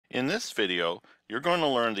In this video, you're going to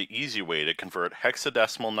learn the easy way to convert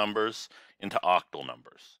hexadecimal numbers into octal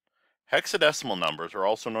numbers. Hexadecimal numbers are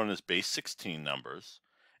also known as base 16 numbers,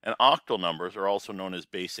 and octal numbers are also known as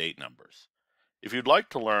base 8 numbers. If you'd like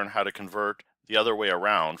to learn how to convert the other way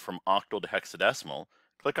around from octal to hexadecimal,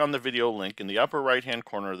 click on the video link in the upper right-hand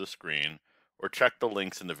corner of the screen, or check the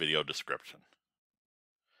links in the video description.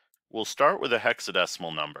 We'll start with a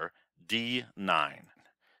hexadecimal number, D9.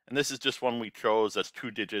 And this is just one we chose that's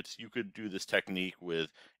 2 digits. You could do this technique with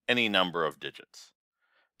any number of digits.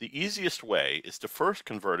 The easiest way is to first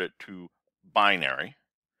convert it to binary,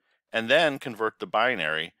 and then convert the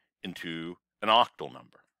binary into an octal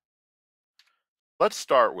number. Let's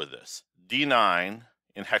start with this, D9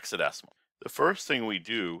 in hexadecimal. The first thing we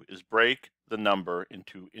do is break the number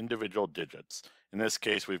into individual digits. In this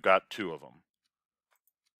case, we've got 2 of them.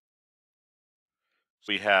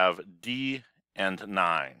 We have D and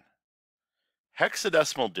 9.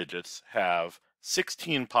 Hexadecimal digits have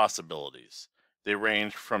 16 possibilities. They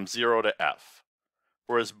range from 0 to F,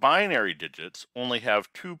 whereas binary digits only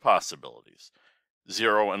have 2 possibilities,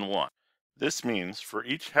 0 and 1. This means for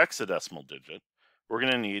each hexadecimal digit, we're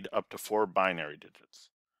going to need up to 4 binary digits.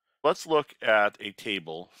 Let's look at a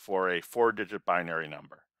table for a 4-digit binary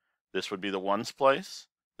number. This would be the ones place,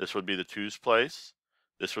 this would be the twos place,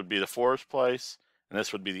 this would be the fours place, and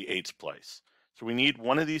this would be the eights place. So we need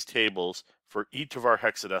one of these tables for each of our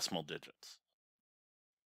hexadecimal digits.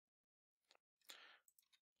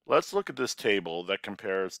 Let's look at this table that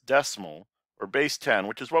compares decimal, or base 10,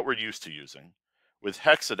 which is what we're used to using, with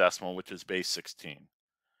hexadecimal, which is base 16.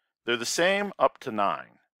 They're the same up to 9,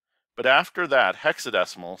 but after that,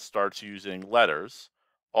 hexadecimal starts using letters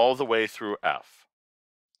all the way through F.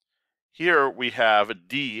 Here we have a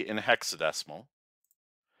D in hexadecimal,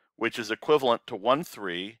 which is equivalent to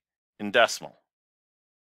 1-3 in decimal.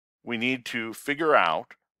 We need to figure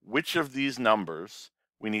out which of these numbers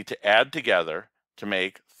we need to add together to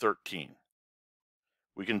make 13.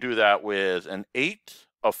 We can do that with an 8,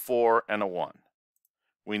 a 4, and a 1.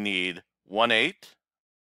 We need 1-8,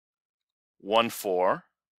 1-4,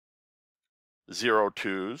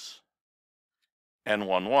 0-2s, and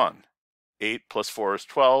 1-1. 8 plus 4 is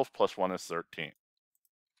 12, plus 1 is 13.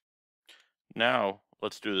 Now,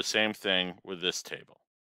 let's do the same thing with this table.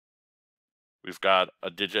 We've got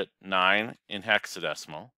a digit 9 in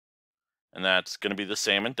hexadecimal, and that's going to be the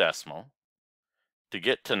same in decimal. To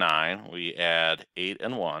get to 9, we add 8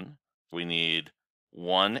 and 1. We need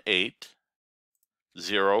 1-8,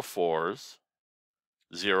 0-4s,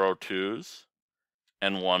 0-2s,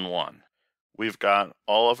 and 1-1. We've got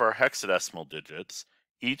all of our hexadecimal digits,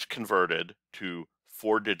 each converted to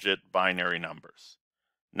 4-digit binary numbers.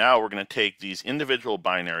 Now we're going to take these individual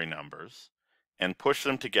binary numbers and push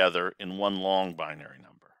them together in one long binary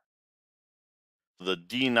number. The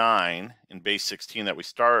D9 in base 16 that we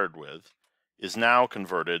started with is now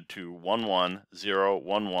converted to 1-1, 0,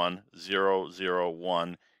 1-1, 0, 0,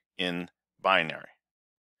 1 in binary.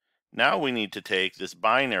 Now we need to take this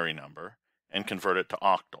binary number and convert it to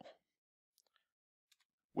octal.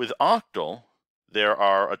 With octal, there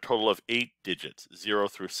are a total of 8 digits, 0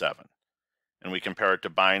 through 7. And we compare it to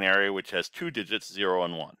binary, which has 2 digits, 0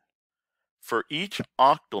 and 1. For each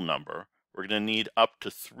octal number, we're going to need up to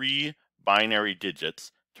 3 binary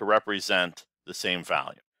digits to represent the same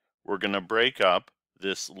value. We're going to break up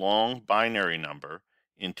this long binary number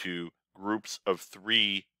into groups of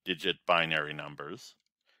 3-digit binary numbers,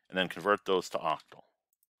 and then convert those to octal.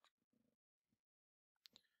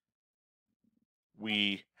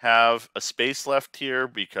 We have a space left here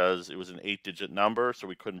because it was an 8-digit number, so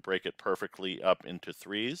we couldn't break it perfectly up into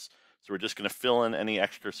 3s. So we're just going to fill in any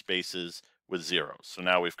extra spaces with zeros. So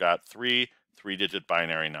now we've got 3 3-digit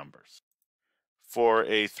binary numbers. For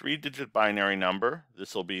a 3-digit binary number,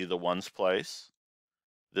 this will be the ones place,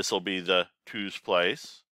 this will be the twos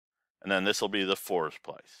place, and then this will be the fours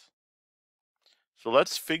place. So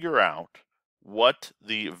let's figure out what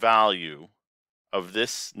the value of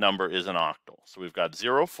this number is an octal. So we've got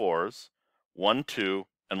 0-4s, 1-2,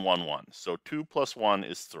 and 1-1. So 2 plus 1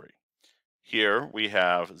 is 3. Here we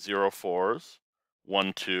have 0-4s,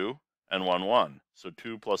 1-2, and 1-1. So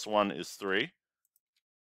 2 plus 1 is 3.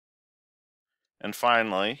 And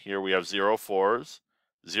finally, here we have 0-4s,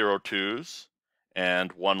 0-2s,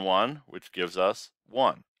 and 1-1, which gives us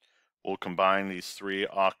 1. We'll combine these 3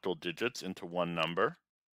 octal digits into one number.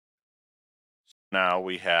 Now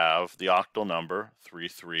we have the octal number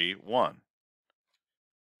 331.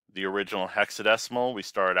 The original hexadecimal we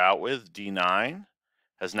started out with, D9,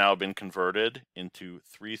 has now been converted into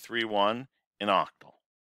 331 in octal.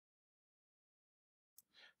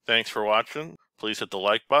 Thanks for watching. Please hit the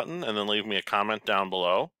like button and then leave me a comment down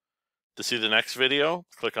below. To see the next video,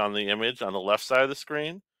 click on the image on the left side of the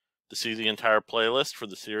screen. To see the entire playlist for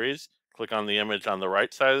the series, click on the image on the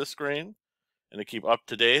right side of the screen. And to keep up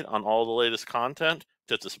to date on all the latest content,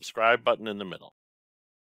 hit the subscribe button in the middle.